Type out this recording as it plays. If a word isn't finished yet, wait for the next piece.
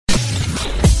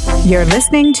You're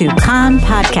listening to Kan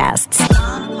Podcasts.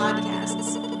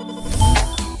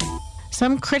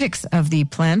 Some critics of the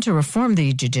plan to reform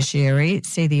the judiciary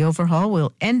say the overhaul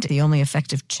will end the only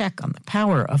effective check on the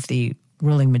power of the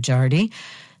ruling majority.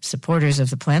 Supporters of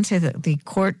the plan say that the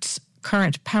court's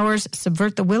current powers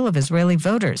subvert the will of Israeli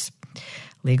voters.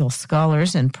 Legal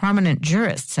scholars and prominent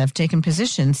jurists have taken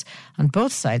positions on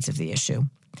both sides of the issue.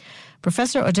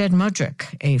 Professor Oded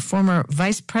Modric, a former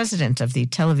vice president of the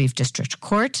Tel Aviv District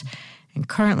Court and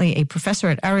currently a professor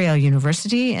at Ariel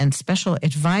University and special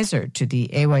advisor to the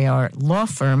AYR law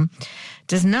firm,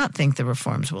 does not think the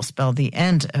reforms will spell the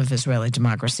end of Israeli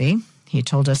democracy. He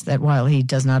told us that while he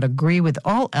does not agree with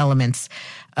all elements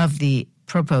of the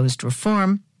proposed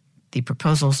reform, the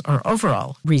proposals are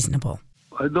overall reasonable.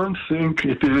 I don't think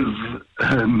it is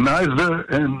neither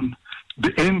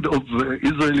the end of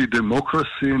Israeli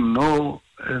democracy nor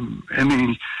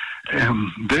any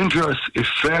dangerous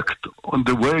effect on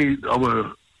the way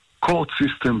our court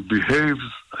system behaves.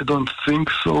 I don't think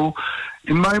so.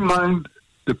 In my mind,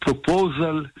 the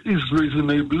proposal is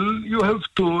reasonable.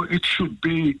 It should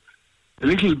be a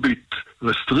little bit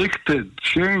restricted,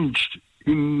 changed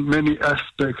in many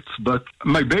aspects, but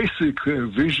my basic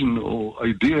vision or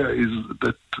idea is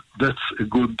that that's a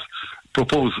good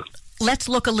proposal. Let's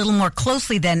look a little more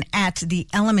closely then at the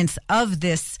elements of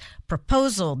this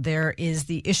proposal. There is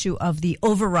the issue of the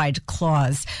override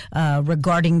clause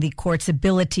regarding the court's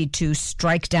ability to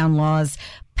strike down laws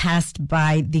passed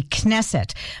by the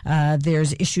Knesset.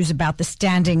 There's issues about the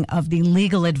standing of the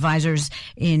legal advisors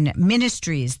in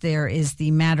ministries. There is the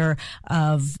matter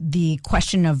of the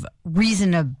question of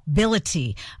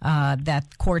reasonability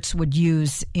that courts would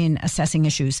use in assessing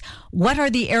issues. What are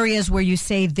the areas where you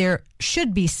say there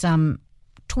should be some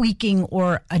tweaking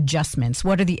or adjustments?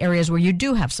 What are the areas where you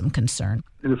do have some concern?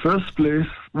 In the first place,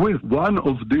 with one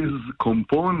of these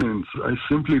components, I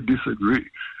simply disagree.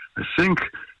 I think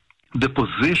the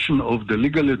position of the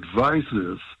legal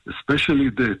advisors, especially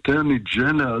the Attorney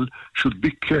General, should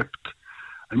be kept.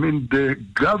 I mean, the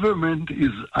government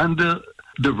is under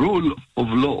the rule of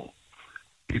law.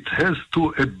 It has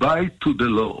to abide to the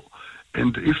law.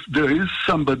 And if there is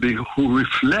somebody who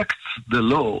reflects the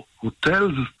law, who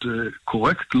tells the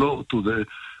correct law to the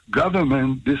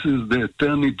government, this is the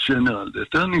Attorney General. The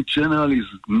Attorney General is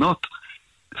not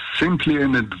simply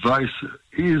an advisor.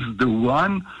 He is the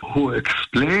one who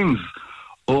explains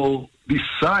or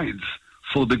decides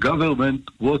for the government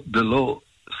what the law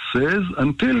says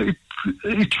until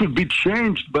it should be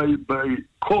changed by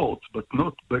courts, but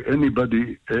not by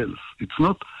anybody else. It's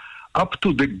not up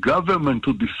to the government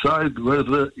to decide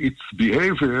whether its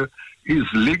behavior is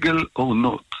legal or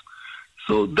not.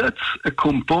 So that's a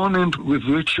component with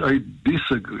which I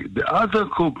disagree. The other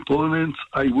components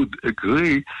I would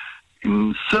agree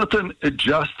in certain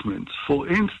adjustments. For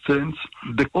instance,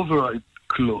 the override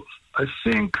clause. I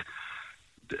think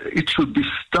it should be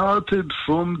started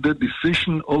from the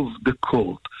decision of the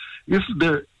court. If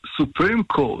the Supreme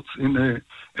Court, in a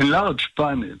large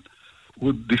panel,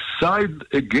 would decide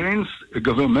against a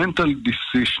governmental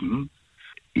decision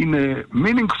in a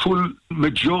meaningful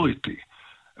majority,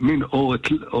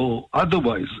 or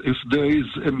otherwise, if there is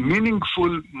a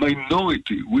meaningful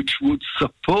minority which would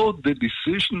support the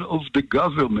decision of the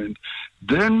government,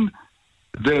 then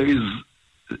there is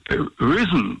a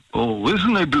reason or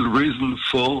reasonable reason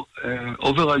for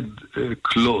override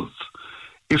clause.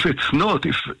 If it's not,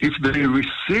 if they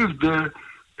receive the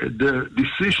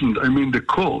decision, the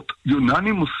court,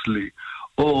 unanimously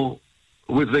or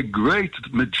with a great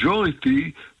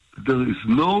majority, there is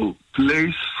no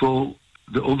place for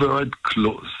the override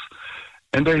clause.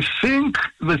 And I think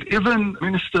that even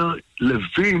Minister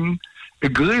Levin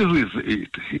agrees with it.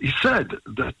 He said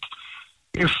that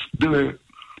if the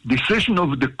decision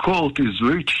of the court is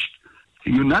reached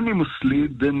unanimously,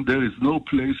 then there is no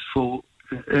place for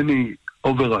any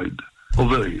override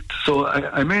over it. So,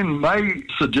 my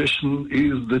suggestion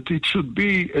is that it should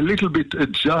be a little bit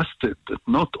adjusted, that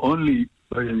not only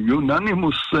by a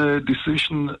unanimous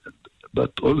decision,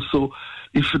 but also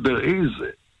if there is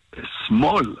a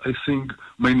small,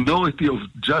 minority of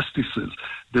justices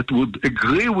that would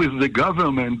agree with the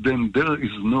government, then there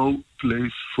is no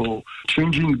place for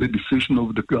changing the decision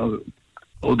of the government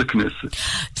or the Knesset.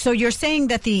 So you're saying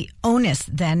that the onus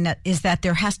then is that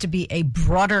there has to be a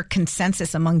broader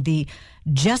consensus among the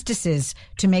justices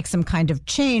to make some kind of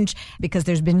change, because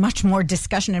there's been much more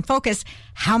discussion and focus.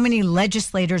 How many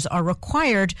legislators are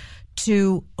required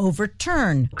to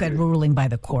overturn a ruling by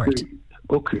the court?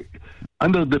 Okay.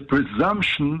 Under the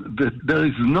presumption that there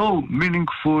is no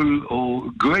meaningful or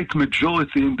great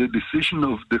majority in the decision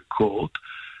of the court,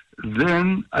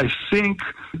 then I think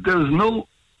there is no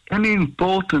any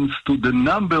importance to the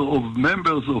number of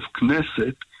members of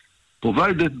Knesset,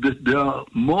 provided that there are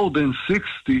more than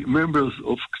 60 members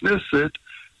of Knesset,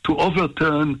 to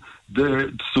overturn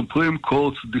the Supreme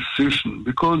Court's decision,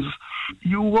 because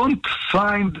you won't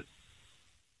find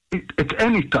it at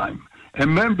any time a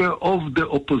member of the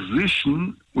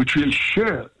opposition which will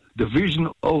share the vision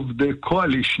of the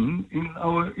coalition in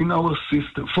our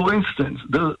system. For instance,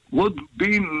 there would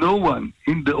be no one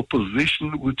in the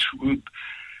opposition which would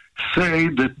say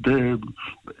that the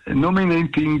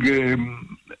nominating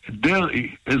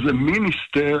Deri as a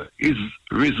minister is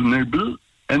reasonable,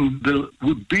 and there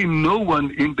would be no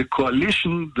one in the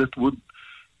coalition that would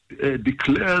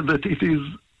declare that it is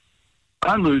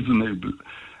unreasonable.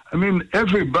 I mean,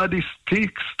 everybody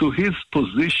sticks to his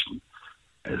position.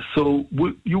 So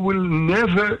you will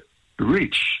never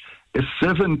reach a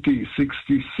 70,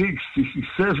 66,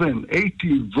 67,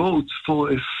 80 votes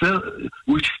for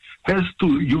which has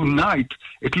to unite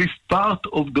at least part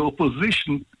of the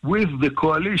opposition with the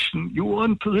coalition. You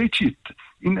won't reach it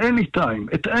in any time,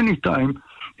 at any time,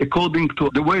 according to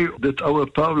the way that our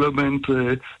parliament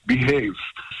behaves.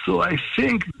 So I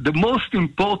think the most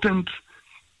important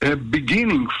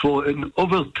beginning for an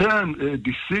overturned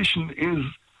decision is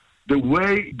the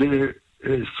way the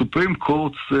Supreme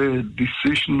Court's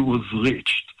decision was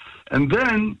reached. And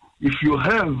then if you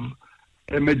have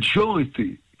a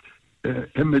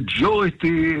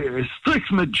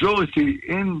strict majority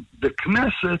in the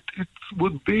Knesset, it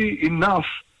would be enough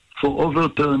for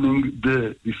overturning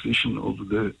the decision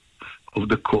of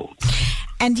the court.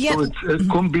 And yet, so it's a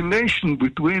combination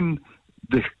between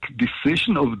the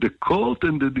decision of the court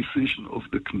and the decision of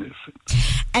the Knesset.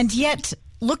 And yet,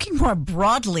 looking more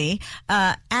broadly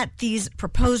at these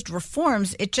proposed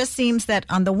reforms, it just seems that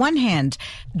on the one hand,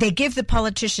 they give the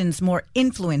politicians more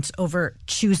influence over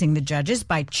choosing the judges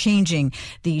by changing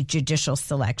the judicial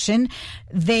selection.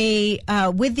 They,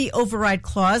 with the override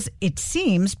clause, it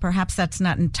seems, perhaps that's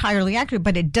not entirely accurate,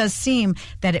 but it does seem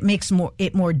that it makes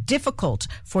it more difficult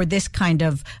for this kind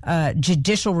of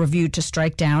judicial review to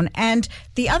strike down. And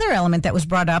the other element that was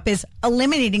brought up is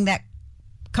eliminating that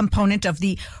component of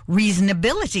the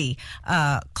reasonability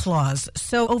clause.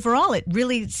 So overall, it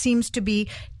really seems to be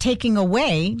taking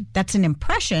away, that's an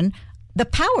impression, the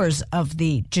powers of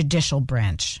the judicial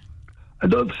branch. I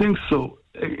don't think so.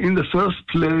 In the first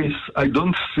place, I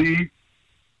don't see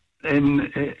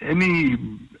any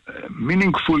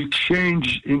meaningful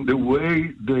change in the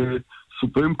way the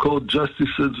Supreme Court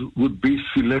justices would be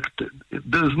selected.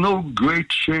 There's no great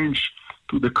change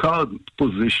to the current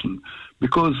position,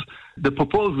 because the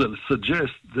proposal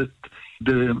suggests that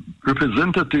the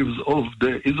representatives of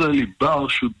the Israeli bar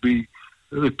should be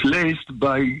replaced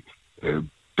by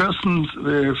persons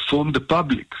from the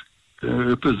public,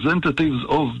 representatives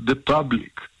of the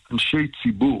public, Anshei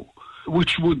Tzibur,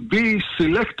 which would be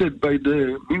selected by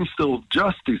the Minister of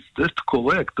Justice. That's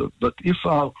correct. But if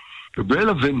are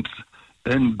relevant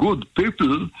and good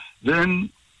people,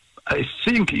 then I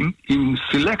think in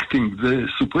selecting the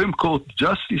Supreme Court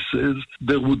justices,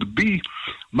 there would be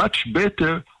much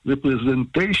better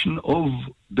representation of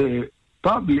the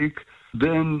public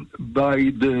than by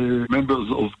the members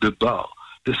of the bar.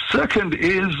 The second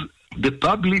is the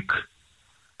public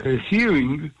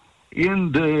hearing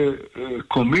in the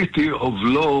Committee of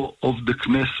Law of the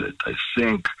Knesset. I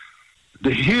think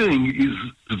the hearing is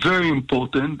very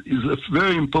important, is a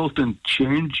very important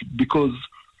change, because,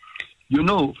 you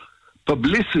know,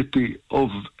 publicity of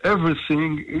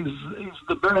everything is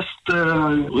the best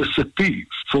recipe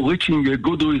for reaching a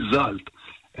good result.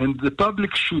 And the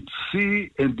public should see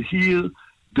and hear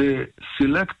the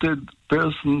selected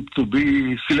person to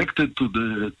be selected to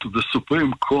the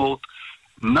Supreme Court.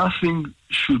 Nothing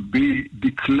should be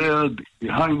declared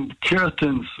behind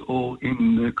curtains or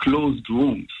in closed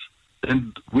rooms.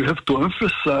 And we have to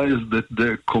emphasize that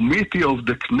the committee of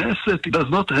the Knesset does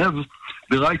not have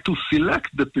the right to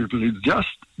select the people. It's just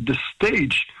the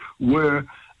stage where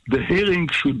the hearing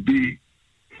should be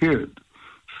heard.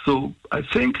 So I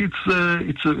think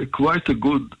it's quite a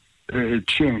good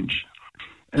change.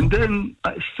 And then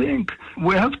I think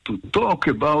we have to talk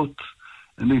about,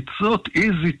 and it's not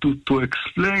easy to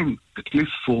explain, at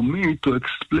least for me, to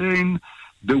explain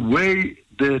the way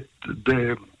that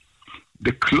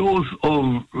the clause of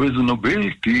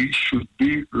reasonability should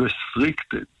be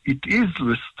restricted. It is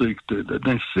restricted, and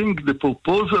I think the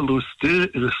proposal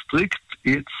restricts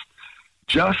it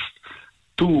just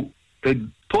to a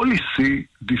policy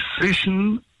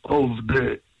decision of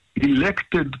the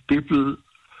elected people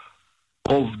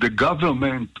of the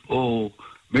government, or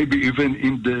maybe even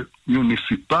in the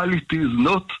municipalities.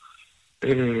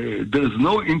 There's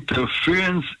no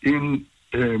interference in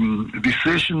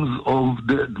decisions of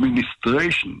the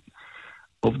administration,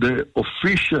 of the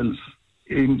officials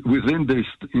within the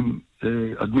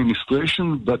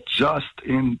administration, but just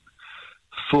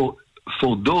for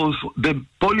those, the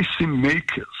policy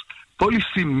makers.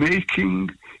 Policy making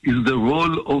is the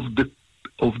role of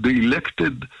the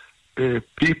elected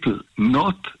people,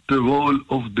 not the role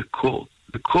of the court.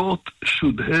 The court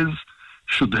should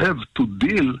have to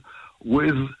deal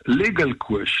with legal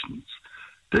questions.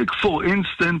 Take, for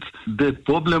instance, the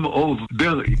problem of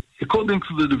dairy. According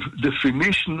to the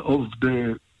definition of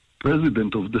the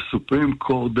President of the Supreme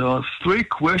Court, there are three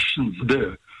questions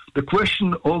there. The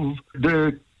question of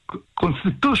the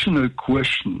constitutional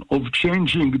question of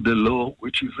changing the law,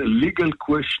 which is a legal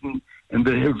question, and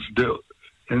it's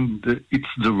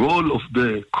the role of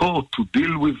the court to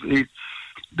deal with it.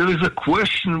 There is a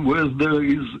question where there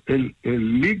is a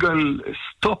legal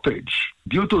stoppage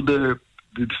due to the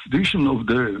decision of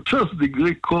the first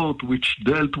degree court, which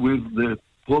dealt with the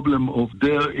problem of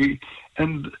dairy,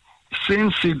 and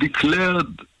since he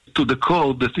declared to the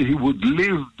court that he would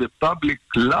live the public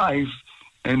life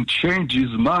and change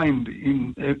his mind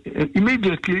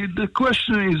immediately, the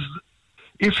question is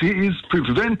if he is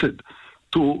prevented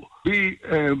to be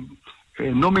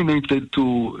nominated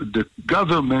to the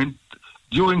government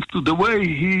due to the way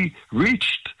he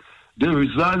reached the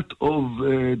result of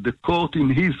the court in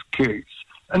his case.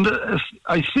 And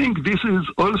I think this is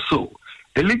also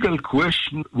a legal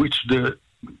question which the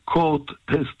court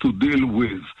has to deal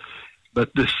with.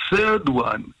 But the third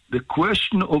one, the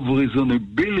question of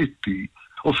reasonability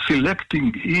of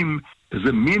selecting him as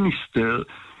a minister,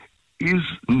 is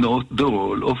not the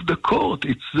role of the court.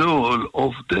 It's the role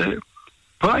of the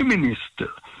prime minister.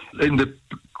 And the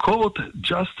court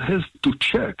just has to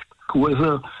check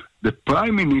whether the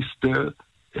prime minister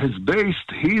has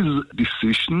based his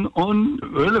decision on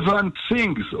relevant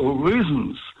things or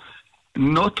reasons,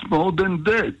 not more than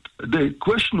that. The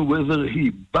question whether he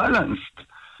balanced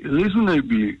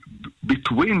reasonably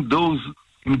between those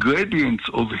ingredients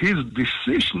of his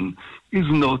decision is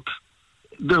not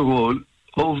the role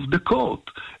of the court.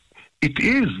 It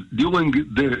is during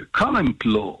the current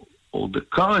law or the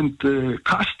current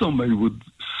custom, I would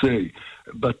say,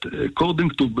 but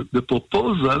according to the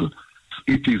proposal,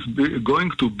 it is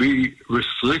going to be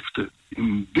restricted.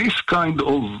 In this kind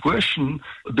of question,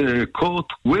 the court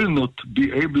will not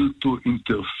be able to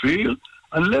interfere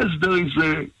unless there is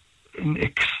an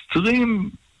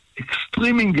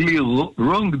extremely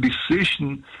wrong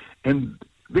decision, and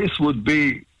this could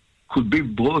be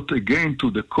brought again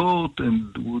to the court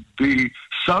and would be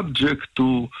subject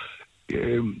to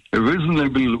a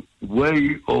reasonable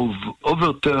way of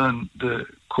overturn the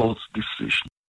court's decision.